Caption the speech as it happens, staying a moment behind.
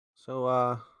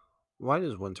Why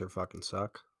does winter fucking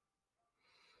suck?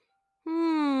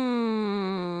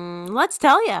 Let's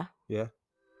tell you. Yeah.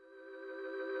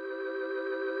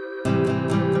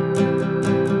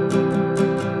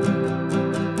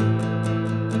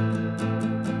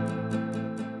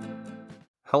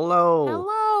 Hello.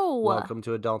 Hello. Welcome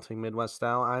to Adulting Midwest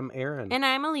Style. I'm Aaron. And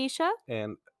I'm Alicia.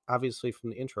 And obviously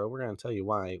from the intro, we're going to tell you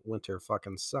why winter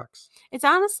fucking sucks. It's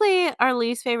honestly our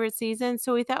least favorite season,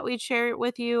 so we thought we'd share it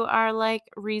with you, our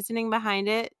reasoning behind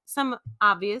it. Some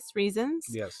obvious reasons,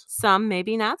 Yes. some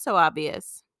maybe not so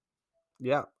obvious.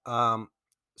 Yeah.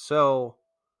 So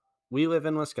we live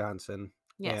in Wisconsin,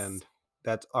 Yes. and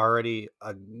that's already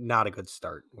not a good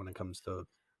start when it comes to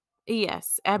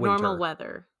Yes, abnormal winter.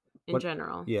 weather in What?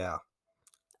 general. Yeah.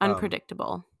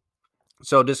 Unpredictable.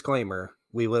 So disclaimer,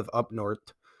 we live up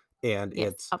north and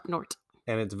Yes, up north.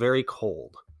 it's very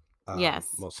cold. Yes.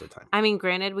 Most of the time. I mean,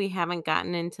 granted, we haven't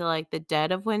gotten into the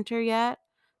dead of winter yet,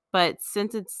 but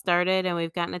since it started and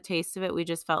we've gotten a taste of it, we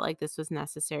just felt like this was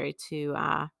necessary to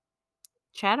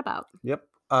chat about. Yep.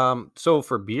 So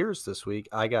for beers this week,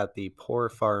 I got the Poor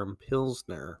Farm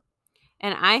Pilsner.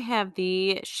 And I have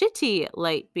the Shitty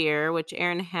light beer, which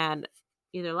Aaron had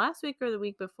either last week or the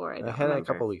week before. I don't had remember. it a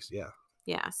couple weeks, yeah.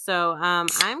 Yeah, so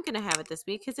I'm going to have it this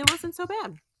week because it wasn't so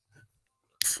bad.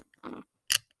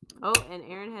 Oh, and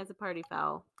Aaron has a party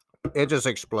foul. It just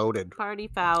exploded. Party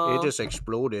foul. It just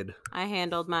exploded. I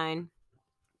handled mine.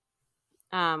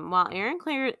 While Aaron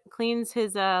cleans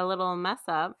his little mess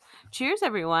up. Cheers,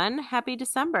 everyone. Happy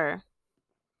December.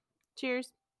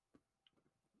 Cheers.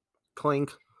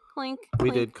 Clink. Clink.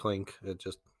 We did clink. It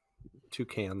just 2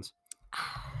 cans.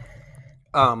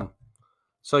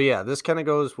 So yeah, this kind of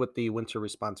goes with the winter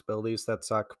responsibilities that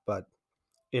suck, but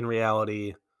in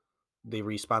reality, the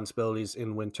responsibilities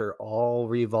in winter all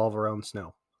revolve around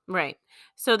snow. Right.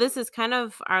 So this is kind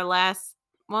of our last.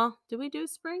 Well, did we do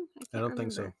spring? I don't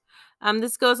think so.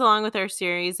 This goes along with our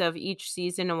series of each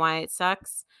season and why it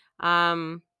sucks.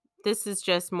 This is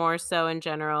just more so in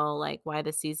general, why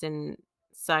the season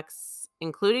sucks,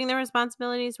 including the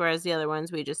responsibilities, whereas the other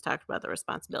ones we just talked about the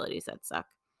responsibilities that suck.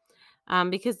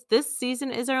 Because this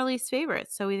season is our least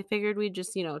favorite, so we figured we'd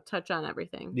just touch on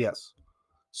everything. Yes.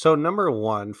 So number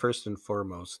 1, first and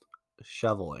foremost,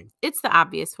 shoveling. It's the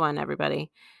obvious one,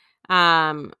 everybody.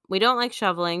 We don't like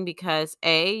shoveling because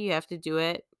you have to do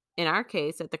it, in our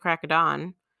case, at the crack of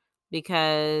dawn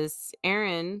because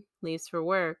Aaron leaves for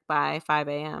work by 5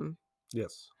 a.m.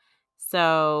 Yes.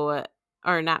 So,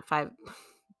 or not 5.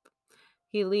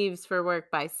 He leaves for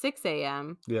work by 6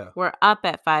 a.m. Yeah. We're up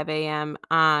at 5 a.m.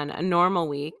 on a normal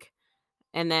week.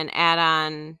 And then add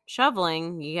on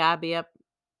shoveling, you gotta be up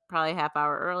probably half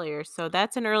hour earlier. So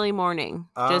that's an early morning,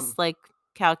 just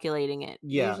calculating it.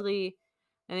 Yeah. Usually,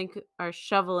 I think our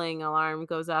shoveling alarm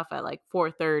goes off at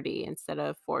 4:30 instead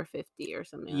of 4:50 or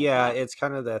something like that. It's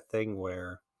kind of that thing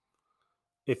where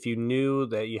if you knew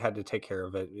that you had to take care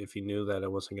of it, if you knew that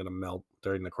it wasn't going to melt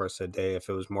during the course of the day, if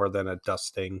it was more than a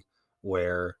dusting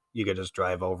where you could just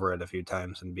drive over it a few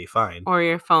times and be fine. Or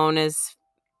your phone is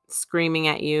screaming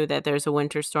at you that there's a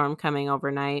winter storm coming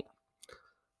overnight.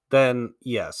 Then,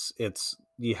 yes,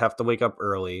 you have to wake up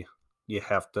early. You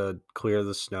have to clear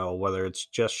the snow, whether it's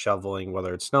just shoveling,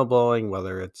 whether it's snow blowing,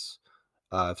 whether it's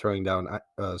throwing down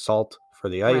salt for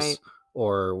the ice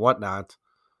or whatnot.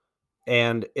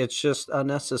 And it's just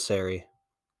unnecessary.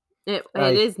 It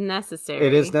is necessary.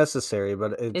 It is necessary,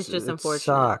 but it's just unfortunate.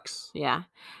 Sucks. Yeah.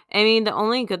 I mean, the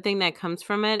only good thing that comes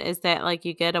from it is that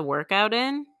you get a workout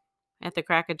in at the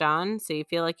crack of dawn, so you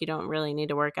feel like you don't really need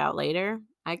to work out later.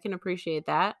 I can appreciate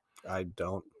that. I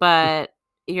don't. But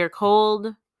you're cold,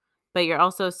 but you're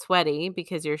also sweaty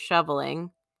because you're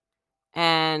shoveling.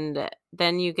 And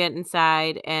then you get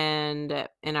inside, and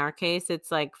in our case, it's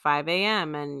 5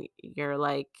 a.m. and you're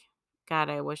like,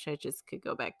 God, I wish I just could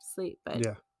go back to sleep. But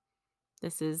yeah,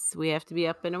 we have to be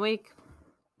up and awake.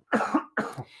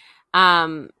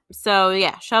 So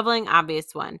yeah, shoveling,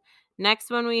 obvious one.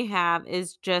 Next one we have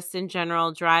is just in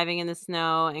general driving in the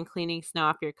snow and cleaning snow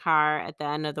off your car at the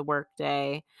end of the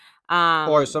workday.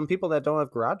 Or some people that don't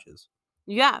have garages.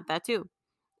 Yeah, that too.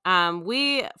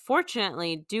 We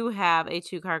fortunately do have a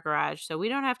 2-car garage, so we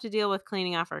don't have to deal with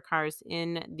cleaning off our cars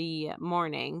in the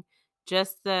morning,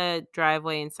 just the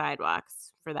driveway and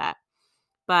sidewalks for that.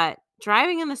 But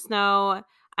driving in the snow,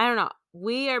 I don't know.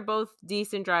 We are both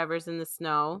decent drivers in the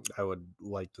snow. I would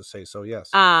like to say so,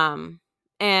 yes.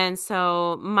 And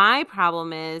so my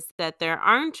problem is that there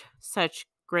aren't such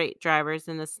great drivers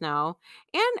in the snow.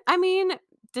 And I mean,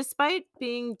 despite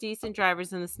being decent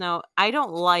drivers in the snow, I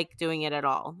don't like doing it at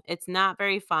all. It's not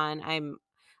very fun.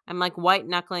 I'm like white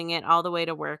knuckling it all the way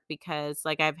to work because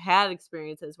like I've had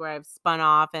experiences where I've spun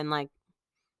off and like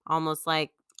almost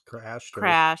like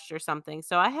crashed or something.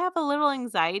 So I have a little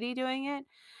anxiety doing it.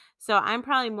 So I'm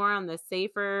probably more on the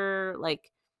safer,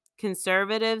 like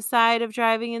conservative side of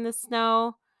driving in the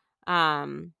snow.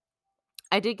 Um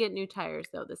I did get new tires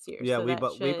though this year, Yeah, so that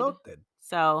we should. both did.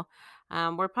 So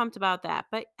we're pumped about that,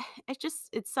 but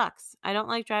it sucks. I don't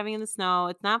like driving in the snow.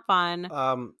 It's not fun.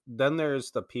 Then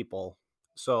there's the people.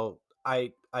 So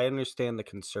I understand the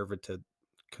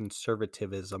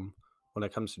conservativism when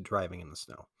it comes to driving in the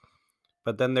snow.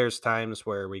 But then there's times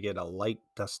where we get a light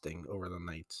dusting over the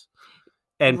nights.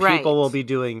 And people will Right. be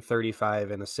doing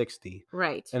 35 and a 60.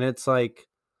 Right. And it's like,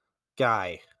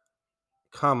 guy,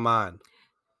 come on. It's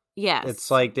Yes.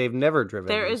 like they've never driven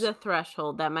There is these. a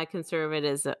threshold that my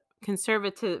conservatism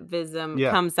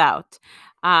Yeah. comes out.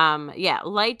 Yeah,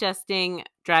 light dusting,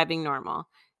 driving normal.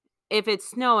 If it's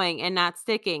snowing and not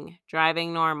sticking,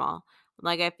 driving normal.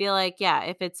 Like I feel like, yeah,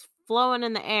 if it's flowing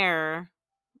in the air,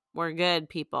 we're good,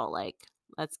 people. Like,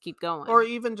 let's keep going. Or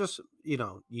even just,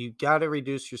 you got to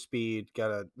reduce your speed, got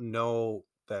to know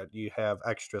that you have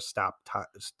extra stop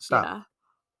Yeah. I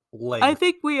length.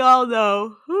 think we all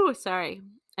know. Ooh, sorry.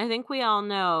 I think we all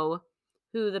know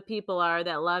who the people are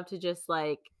that love to just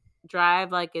like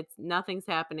drive like it's nothing's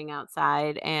happening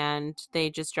outside and they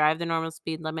just drive the normal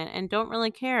speed limit and don't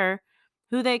really care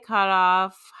who they cut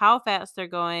off, how fast they're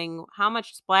going, how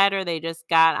much splatter they just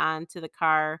got onto the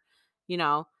car, you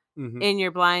know, Mhm. in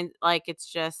your blind. Like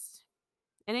it's just,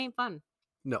 it ain't fun.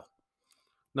 No.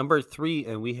 Number 3,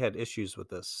 and we had issues with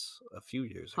this a few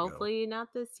years ago. Hopefully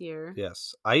not this year.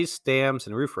 Yes, ice dams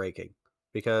and roof raking.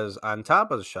 Because on top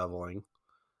of the shoveling,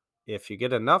 if you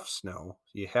get enough snow,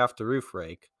 you have to roof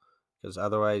rake, because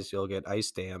otherwise you'll get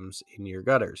ice dams in your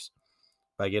gutters.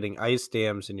 By getting ice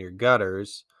dams in your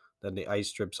gutters, then the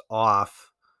ice drips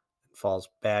off and falls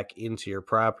back into your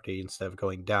property instead of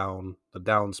going down the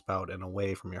downspout and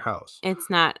away from your house. It's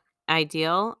not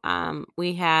ideal.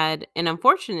 We had an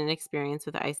unfortunate experience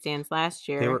with ice dams last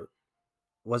They year. were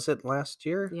Was it last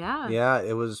year? Yeah. Yeah,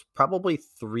 it was probably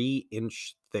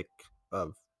 3-inch thick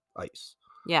of ice.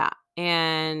 Yeah.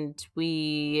 And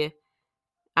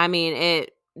I mean,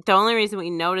 the only reason we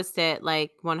noticed it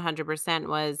like 100%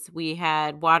 was we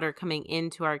had water coming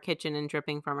into our kitchen and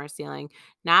dripping from our ceiling.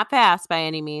 Not fast by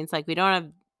any means. Like we don't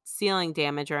have ceiling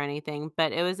damage or anything,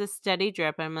 but it was a steady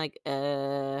drip. I'm like,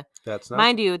 That's not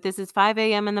mind you, this is 5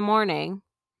 a.m. in the morning.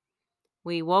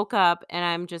 We woke up and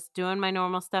I'm just doing my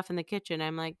normal stuff in the kitchen.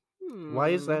 I'm like, Why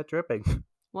is that dripping?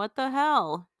 what the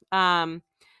hell?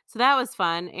 So that was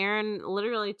fun. Aaron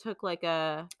literally took like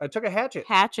a I took a hatchet.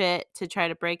 hatchet to try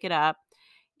to break it up.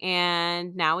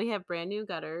 And now we have brand new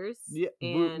gutters. Yeah,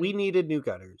 And we needed new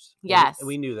gutters. yes. And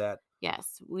we knew that.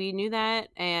 Yes, we knew that.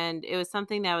 And it was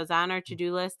something that was on our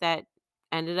to-do list that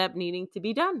ended up needing to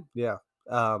be done. Yeah.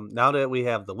 Now that we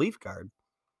have the leaf guard,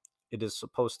 it is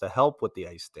supposed to help with the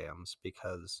ice dams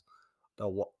because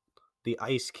the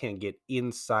ice can't get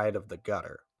inside of the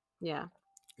gutter. Yeah.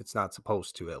 It's not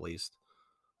supposed to, at least.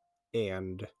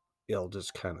 And it'll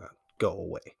just kind of go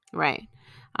away. Right.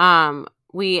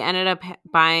 We ended up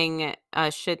buying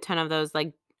a shit ton of those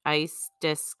like ice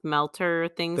disc melter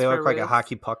things. They for look like a roofs.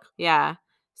 hockey puck. Yeah.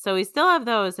 So we still have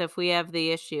those if we have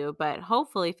the issue, but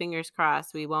hopefully, fingers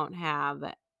crossed, we won't have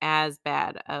as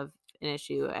bad of an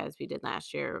issue as we did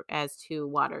last year as to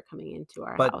water coming into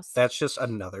our But house. that's just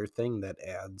another thing that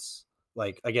adds,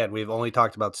 like, again, we've only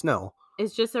talked about snow.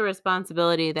 It's just a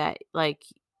responsibility that like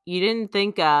you didn't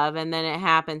think of, and then it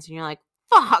happens and you're like,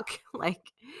 fuck.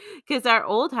 Like, because our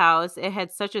old house, it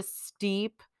had such a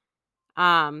steep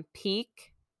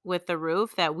peak with the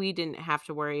roof that we didn't have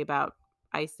to worry about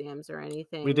ice dams or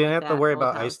anything. We didn't with have to that worry old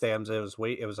about house. ice dams. It was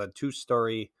a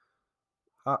 2-story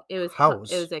house. It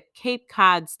was a Cape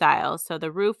Cod style, so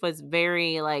the roof was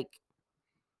very like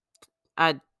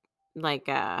I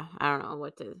don't know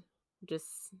what to just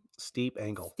steep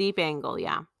angle. Steep angle,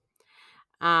 yeah.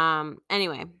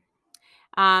 Anyway,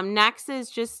 next is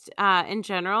just in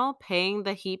general paying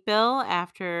the heat bill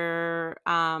after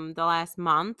the last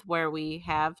month where we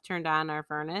have turned on our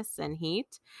furnace and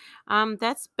heat.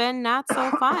 That's been not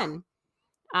so fun.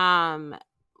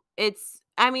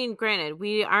 I mean, granted,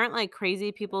 we aren't like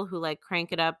crazy people who like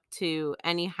crank it up to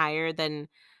any higher than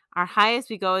our highest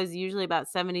we go is usually about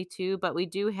 72, but we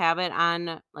do have it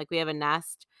on like we have a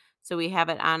Nest, so we have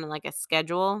it on like a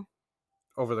schedule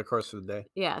over the course of the day.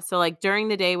 Yeah, so like during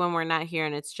the day when we're not here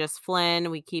and it's just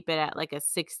Flynn, we keep it at like a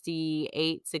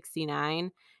 68,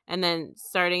 69, and then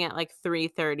starting at like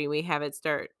 3:30 we have it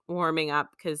start warming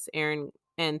up cuz Aaron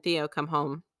and Theo come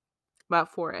home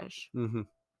about 4ish. Mhm.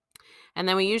 And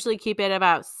then we usually keep it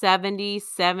about 70,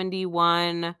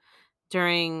 71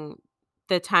 during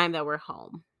the time that we're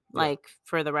home, Yeah. like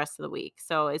for the rest of the week.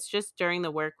 So it's just during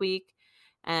the work week.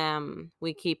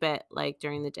 We keep it like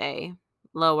during the day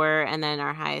lower, and then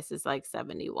our highest is like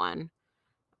 71.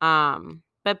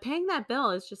 But paying that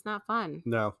bill is just not fun.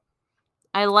 No.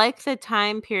 I like the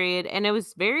time period, and it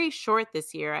was very short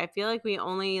this year. I feel like we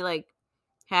only like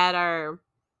had our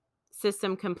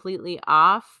system completely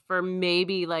off for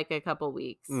maybe like a couple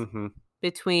weeks Mm-hmm.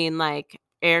 between like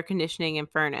air conditioning and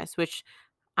furnace, which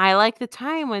I like the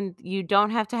time when you don't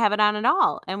have to have it on at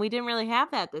all. And we didn't really have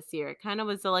that this year. It kind of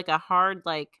was like a hard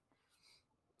like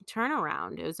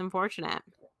turnaround. It was unfortunate.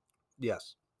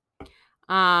 Yes.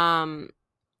 Um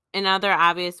Another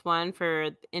obvious one for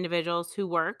individuals who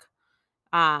work,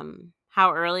 how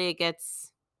early it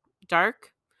gets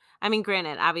dark. I mean,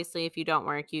 granted, obviously if you don't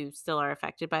work, you still are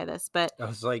affected by this, I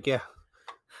was like, yeah.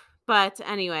 but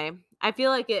anyway, I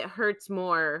feel like it hurts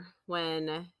more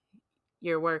when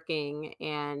you're working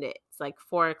and it's like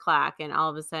 4 o'clock and all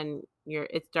of a sudden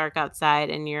it's dark outside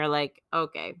and you're like,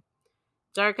 okay,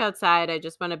 dark outside. I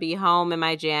just want to be home in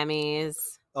my jammies.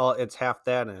 Oh, it's half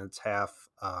that, and it's half,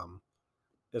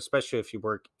 especially if you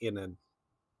work in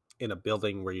a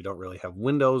building where you don't really have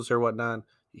windows or whatnot.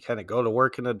 You kind of go to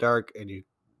work in the dark and you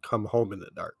come home in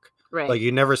the dark. Right. Like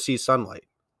you never see sunlight.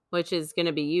 Which is going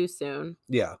to be you soon.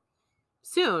 Yeah.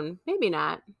 Soon. Maybe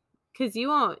not. Because you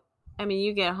won't. I mean,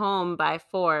 you get home by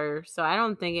 4, so I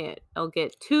don't think it'll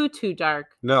get too dark.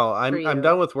 No, for I'm you.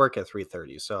 done with work at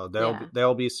 3:30, so Yeah.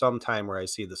 there'll be some time where I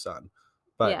see the sun.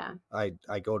 But Yeah.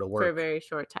 I go to For a work. very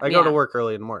short time. I go to work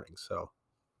early in the morning, so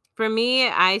For me,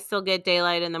 I still get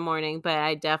daylight in the morning, but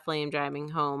I definitely am driving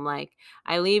home. Like,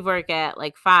 I leave work at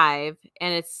like 5,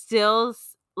 and it's still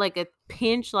like a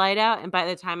pinch light out, and by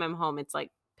the time I'm home, it's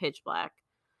like pitch black.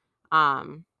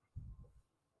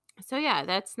 So yeah,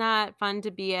 that's not fun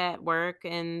to be at work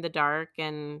in the dark,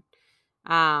 and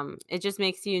it just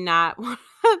makes you not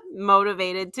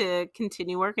motivated to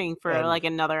continue working for and like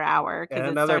another hour and because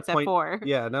it another starts at point 4.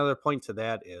 yeah, another point to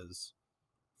that is,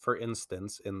 for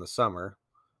instance, in the summer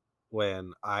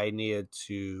when I needed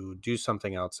to do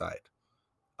something outside.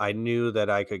 I knew that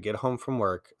I could get home from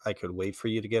work. I could wait for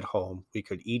you to get home. We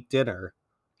could eat dinner.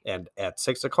 And at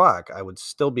 6 o'clock, I would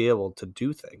still be able to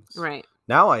do things. Right.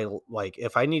 Now, like,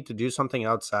 if I need to do something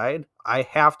outside, I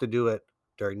have to do it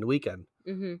during the weekend.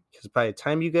 Because by the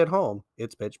time you get home,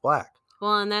 it's pitch black.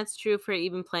 Well, and that's true for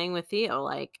even playing with Theo.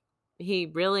 Like, he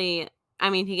really, I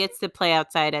mean, he gets to play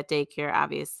outside at daycare,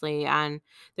 obviously.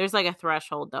 There's like a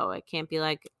threshold, though. It can't be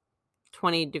like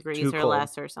 20 degrees Too or cold.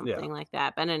 less or something like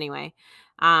that. But anyway,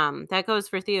 that goes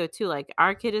for Theo too. Like,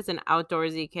 our kid is an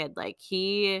outdoorsy kid.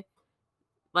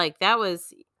 Like that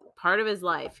was part of his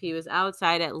life. He was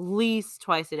outside at least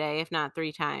twice a day, if not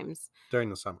 3 times During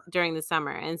the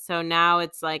summer. And so now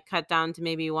it's like cut down to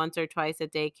maybe once or twice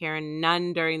at daycare and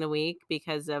none during the week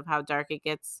because of how dark it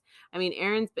gets. I mean,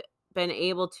 Aaron's been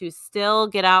able to still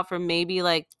get out for maybe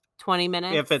like 20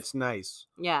 minutes. If it's nice.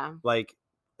 Yeah. Like,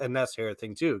 and that's the other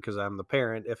thing too, because I'm the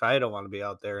parent. If I don't want to be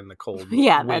out there in the cold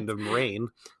wind and rain.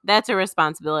 That's a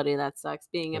responsibility that sucks,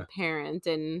 being a parent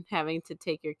and having to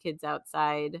take your kids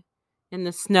outside in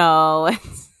the snow and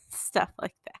stuff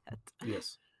like that.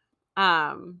 Yes.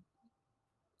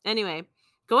 Anyway,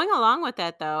 going along with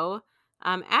that though,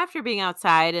 after being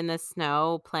outside in the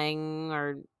snow, playing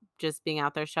or just being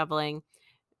out there shoveling,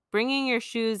 bringing your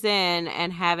shoes in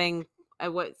and having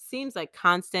what seems like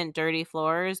constant dirty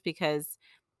floors because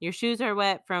your shoes are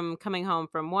wet from coming home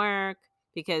from work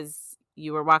because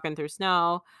you were walking through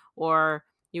snow, or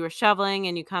you were shoveling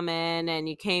and you come in and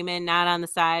you came in not on the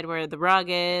side where the rug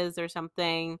is or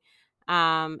something.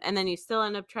 And then you still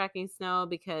end up tracking snow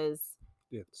because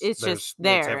it's just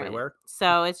there. It's everywhere.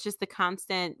 So it's just the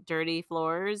constant dirty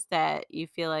floors that you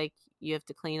feel like you have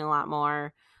to clean a lot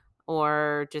more,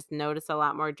 or just notice a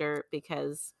lot more dirt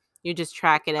because you just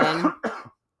track it in.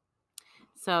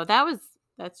 So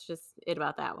that's just it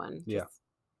about that one. Yeah. Just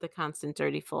the constant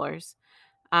dirty floors.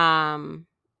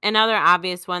 Another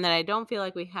obvious one that I don't feel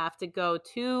like we have to go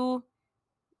too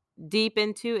deep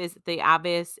into is the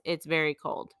obvious. It's very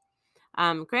cold.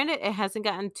 Granted, it hasn't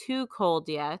gotten too cold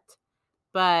yet,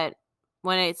 but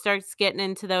when it starts getting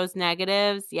into those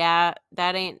negatives, yeah,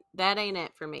 that ain't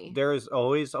it for me. There is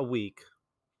always a week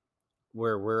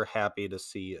where we're happy to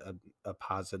see a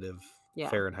positive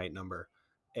Fahrenheit number.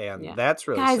 And that's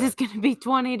really guys, sad. it's gonna be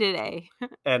 20 today.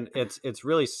 And it's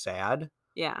really sad.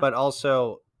 Yeah. But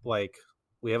also, like,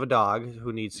 we have a dog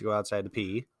who needs to go outside to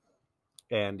pee,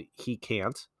 and he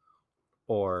can't,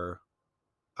 or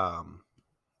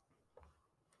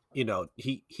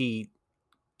he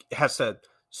has to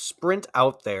sprint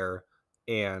out there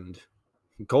and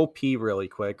go pee really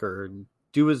quick or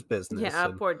do his business Yeah,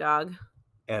 poor dog.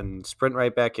 and sprint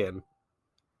right back in.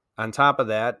 On top of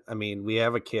that, I mean, we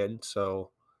have a kid, so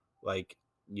like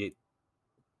you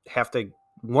have to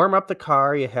warm up the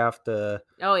car. You have to,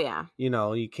 Oh yeah.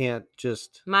 you can't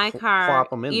just My car, plop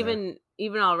them in there.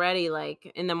 even already,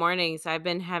 like in the mornings, I've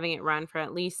been having it run for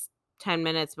at least 10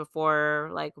 minutes before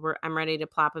like I'm ready to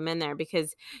plop them in there,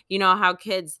 because you know how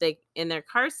kids, they in their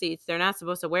car seats, they're not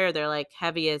supposed to wear their like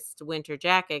heaviest winter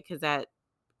jacket, because that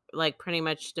like pretty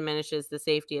much diminishes the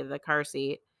safety of the car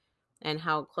seat and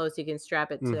how close you can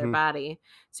strap it to their Mhm. body.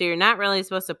 So you're not really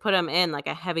supposed to put them in like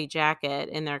a heavy jacket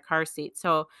in their car seat.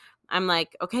 So I'm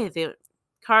like, okay, the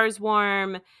car's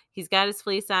warm. He's got his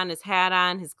fleece on, his hat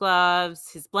on, his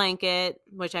gloves, his blanket,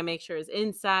 which I make sure is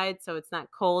inside so it's not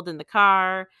cold in the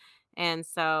car. And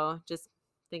so just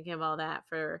thinking of all that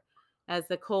for as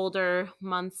the colder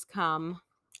months come.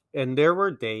 And there were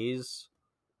days,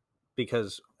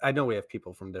 because I know we have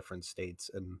people from different states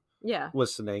and Yeah.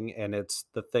 listening, and it's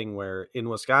the thing where in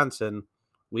Wisconsin,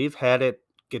 we've had it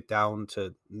get down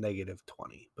to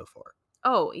 -20 before.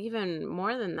 Oh, even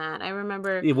more than that. I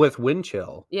remember. With wind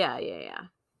chill. Yeah, yeah, yeah.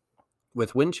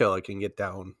 With wind chill, it can get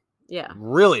down Yeah.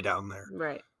 really down there.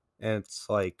 Right. And it's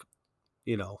like,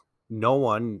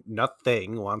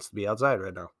 nothing wants to be outside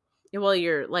right now. Well,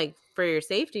 you're like, for your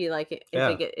safety, like if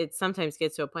Yeah. it sometimes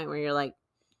gets to a point where you're like,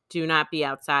 do not be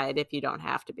outside if you don't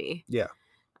have to be. Yeah.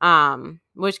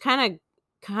 Which kind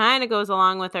of goes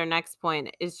along with our next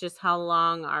point, is just how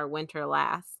long our winter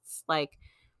lasts. Like,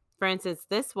 for instance,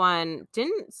 this one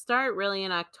didn't start really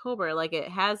in October like it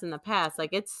has in the past.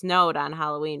 Like, it snowed on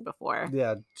Halloween before.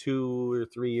 Yeah, 2 or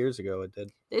 3 years ago it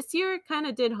did. This year it kind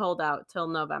of did hold out till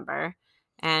November,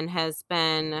 and has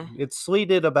been. It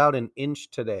sleeted about an inch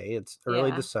today. It's early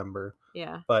Yeah. December.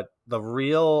 Yeah. But the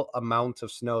real amount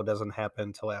of snow doesn't happen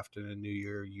until after the New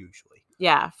Year usually.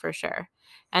 Yeah, for sure.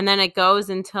 And then it goes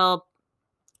until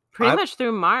pretty much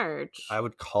through March. I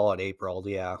would call it April,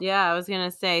 yeah. Yeah, I was going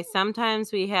to say,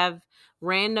 sometimes we have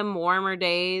random warmer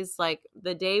days. Like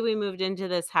the day we moved into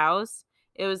this house,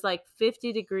 it was like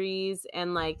 50 degrees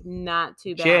and like not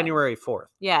too bad. January 4th.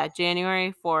 Yeah,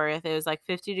 January 4th. It was like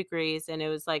 50 degrees and it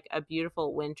was like a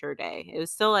beautiful winter day. It was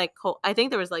still like cold. I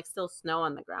think there was like still snow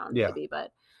on the ground, Yeah. maybe,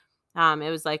 but it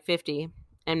was like 50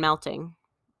 and melting.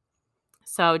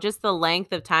 So just the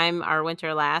length of time our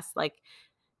winter lasts, like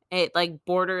it like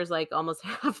borders like almost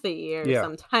half the year. Yeah.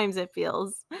 Sometimes it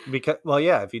feels. Because, well,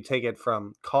 yeah, if you take it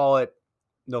from, call it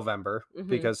November,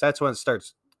 because that's when it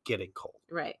starts getting cold.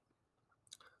 Right.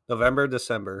 November,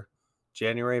 December,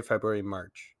 January, February,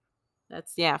 March.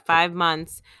 That's 5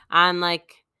 months on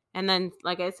like, and then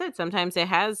like I said, sometimes it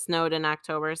has snowed in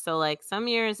October. So like some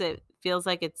years it feels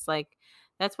like it's like,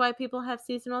 that's why people have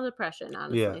seasonal depression,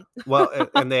 honestly. Yeah. Well,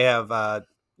 and they have,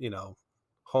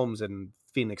 homes in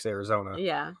Phoenix, Arizona.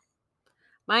 Yeah.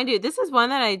 Mind you, this is one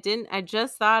that I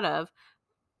just thought of.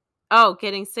 Oh,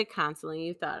 getting sick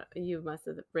constantly. You must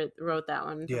have wrote that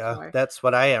one before. Yeah, that's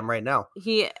what I am right now.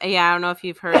 I don't know if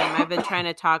you've heard him. I've been trying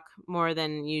to talk more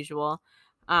than usual.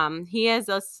 He has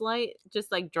a slight,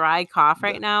 just like dry cough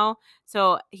right now.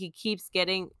 So he keeps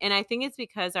getting, and I think it's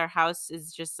because our house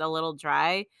is just a little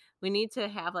dry. We need to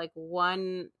have like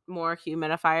one more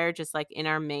humidifier just like in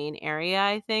our main area,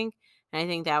 I think. And I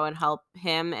think that would help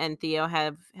him. And Theo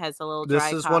has a little dry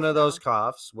cough. This is one of those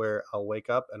coughs where I'll wake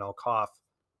up and I'll cough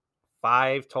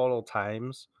 5 total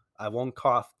times. I won't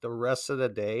cough the rest of the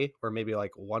day, or maybe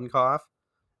like one cough.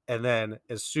 And then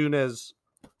as soon as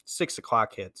 6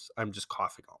 o'clock hits, I'm just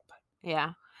coughing all the time.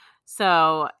 Yeah.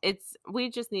 So we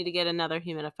just need to get another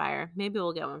humidifier. Maybe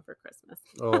we'll get one for Christmas.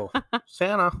 Oh,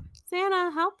 Santa,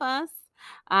 help us.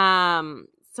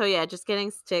 So yeah, just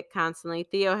getting sick constantly.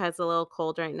 Theo has a little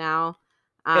cold right now.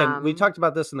 And we talked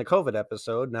about this in the COVID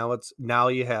episode. Now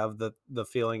you have the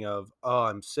feeling of, oh,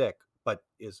 I'm sick, but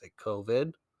is it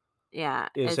COVID? Yeah.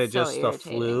 Is it just the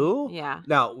flu? Yeah.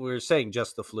 Now we're saying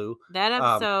just the flu. That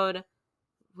episode,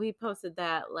 we posted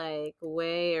that like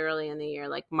way early in the year,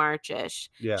 like March-ish.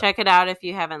 Yeah. Check it out if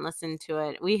you haven't listened to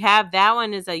it. We have, that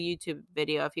one is a YouTube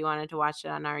video if you wanted to watch it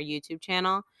on our YouTube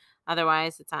channel.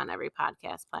 Otherwise, it's on every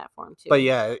podcast platform too. But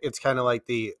yeah, it's kind of like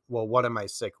what am I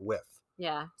sick with?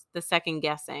 Yeah, the second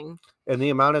guessing. And the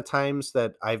amount of times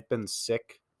that I've been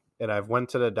sick and I've went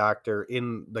to the doctor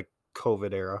in the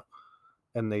COVID era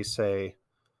and they say,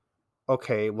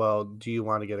 okay, well, do you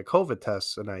want to get a COVID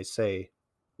test? And I say,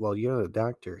 well, you're the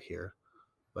doctor here.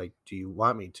 Like, do you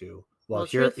want me to? Well,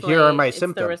 here are my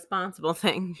symptoms. It's the responsible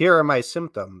thing. Here are my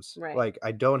symptoms. Right. Like,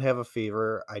 I don't have a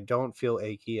fever. I don't feel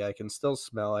achy. I can still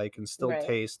smell. I can still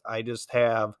taste. I just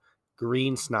have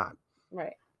green snot.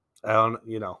 Right. I don't,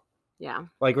 Yeah.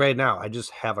 like right now, I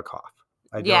just have a cough.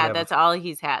 I don't Yeah, have that's all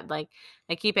he's had. Like,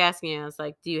 I keep asking him, I was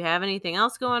like, do you have anything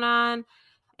else going on?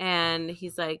 And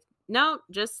he's like, no,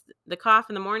 just the cough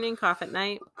in the morning, cough at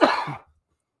night.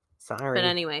 Sorry. But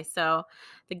anyway, so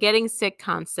the getting sick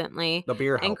constantly. The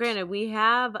beer And helps. granted, we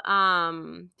have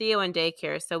Theo in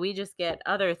daycare, so we just get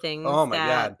other things Oh my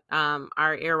that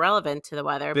are irrelevant to the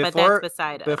weather, but that's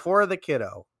beside it. Before the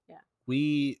kiddo, Yeah.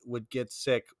 we would get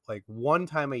sick like one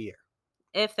time a year.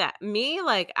 If that, me,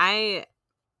 like, I,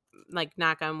 like,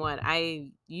 knock on wood, I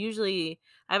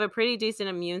have a pretty decent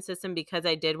immune system because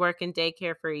I did work in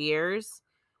daycare for years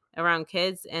around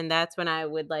kids, and that's when I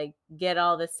would like get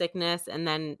all the sickness, and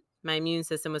then my immune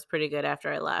system was pretty good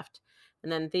after I left.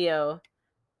 And then Theo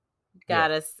got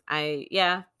us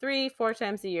 3-4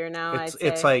 times a year now, I'd say.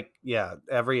 It's like,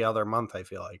 every other month I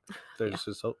feel like there's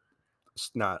just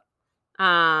snot.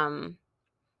 Oh,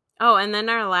 and then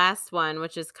our last one,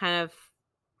 which is kind of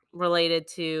related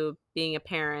to being a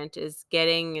parent, is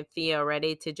getting Theo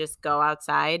ready to just go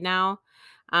outside now.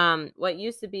 What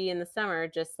used to be in the summer,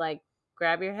 just like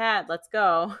grab your hat, let's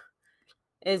go,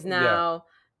 is now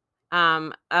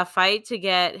a fight to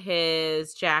get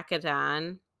his jacket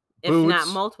on, if not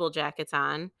Boots. multiple jackets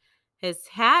on. His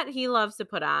hat he loves to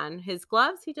put on. His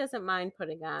gloves he doesn't mind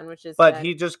putting on, which is But good.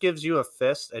 he just gives you a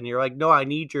fist and you're like, no, I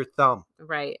need your thumb.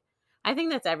 Right. I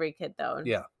think that's every kid though.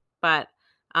 Yeah. But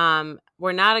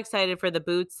we're not excited for the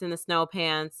boots and the snow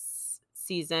pants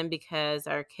season because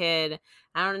our kid,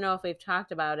 I don't know if we've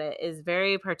talked about it, is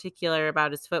very particular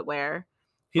about his footwear.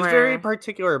 He's very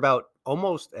particular about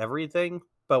almost everything,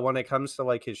 but when it comes to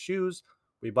like his shoes,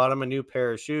 we bought him a new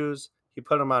pair of shoes. He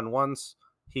put them on once.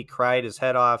 He cried his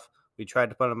head off. We tried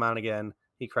to put them on again.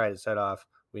 He cried his head off.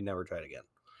 We never tried again.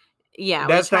 Yeah,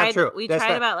 that's not true. We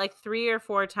tried about like 3 or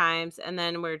 4 times, and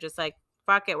then we're just like,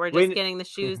 fuck it. We're just getting the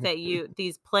shoes that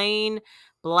these plain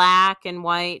black and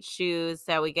white shoes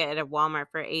that we get at Walmart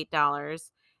for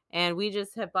 $8. And we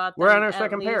just have bought them. We're on our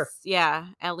second pair. Yeah,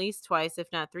 at least twice,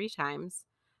 if not 3 times.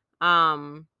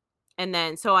 And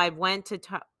then so I went to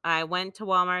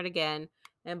Walmart again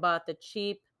and bought the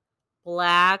cheap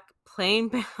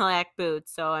plain black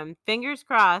boots. So I'm fingers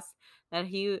crossed that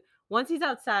once he's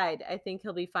outside, I think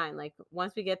he'll be fine. Like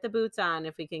once we get the boots on,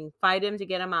 if we can fight him to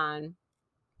get him on,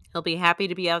 he'll be happy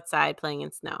to be outside playing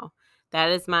in snow.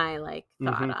 That is my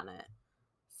thought on it.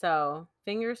 So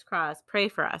fingers crossed. Pray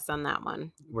for us on that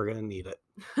one. We're gonna need it.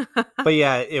 But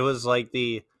yeah, it was like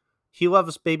he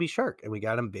loves Baby Shark, and we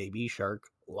got him Baby Shark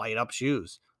light up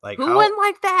shoes. Like who wouldn't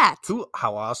like that?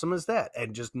 How awesome is that?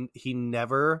 And just he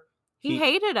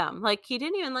hated them. Like he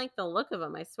didn't even like the look of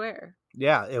them. I swear.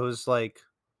 Yeah, it was like,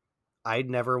 I'd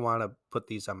never want to put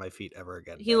these on my feet ever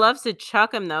again. He loves to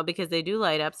chuck them though because they do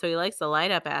light up, so he likes the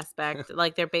light up aspect.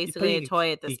 Like they're basically a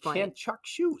toy at this point. You can't chuck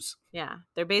shoes. Yeah,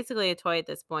 they're basically a toy at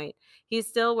this point. He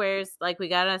still wears, like, we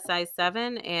got a size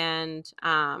 7, and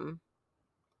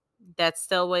that's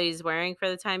still what he's wearing for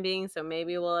the time being. So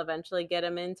maybe we'll eventually get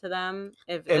him into them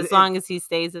as long as he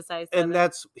stays a size 7.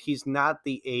 And he's not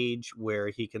the age where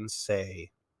he can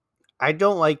say, I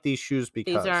don't like these shoes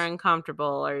because these are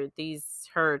uncomfortable or these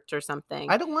hurt or something.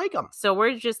 I don't like them. So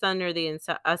we're just under the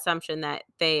assumption that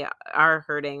they are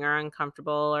hurting or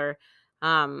uncomfortable, or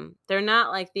they're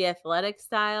not like the athletic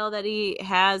style that he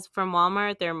has from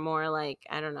Walmart. They're more like,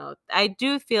 I don't know. I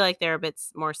do feel like they're a bit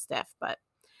more stiff, but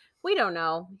we don't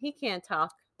know. He can't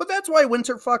talk. But that's why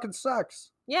winter fucking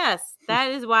sucks. Yes, that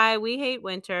is why we hate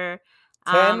winter.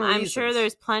 I'm sure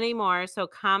there's plenty more. So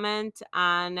comment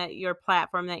on your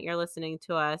platform that you're listening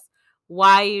to us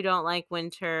why you don't like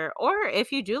winter, or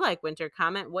if you do like winter,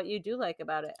 comment what you do like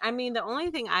about it. I mean, the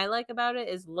only thing I like about it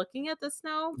is looking at the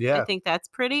snow. Yeah, I think that's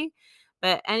pretty.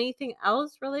 But anything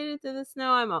else related to the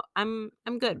snow, I'm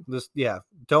good.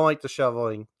 Don't like the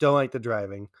shoveling. Don't like the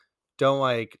driving. Don't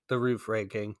like the roof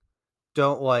raking.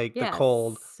 Don't like the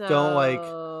cold. So don't like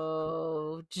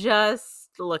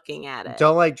just looking at it.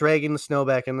 Don't like dragging the snow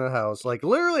back into the house. Like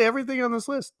literally everything on this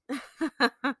list.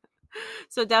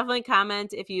 So definitely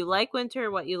comment if you like winter,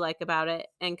 what you like about it,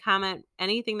 and comment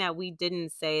anything that we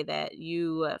didn't say that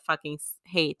you fucking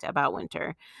hate about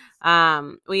winter.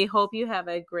 We hope you have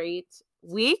a great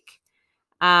week.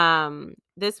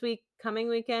 This coming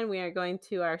weekend, we are going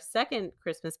to our second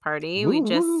Christmas party. Woo-hoo. We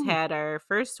just had our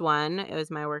first one. It was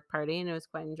my work party, and it was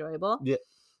quite enjoyable. Yeah.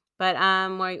 But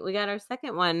we got our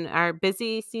second one. Our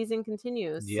busy season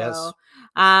continues. Yes.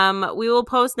 So we will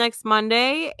post next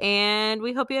Monday, and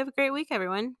we hope you have a great week,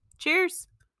 everyone. Cheers.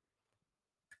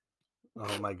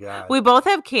 Oh my God. We both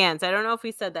have cans. I don't know if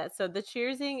we said that. So the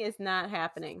cheersing is not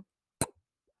happening.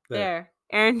 There.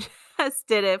 Aaron just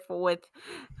did it with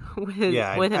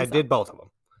I did both of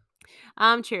them.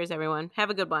 Cheers, everyone. Have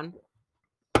a good one.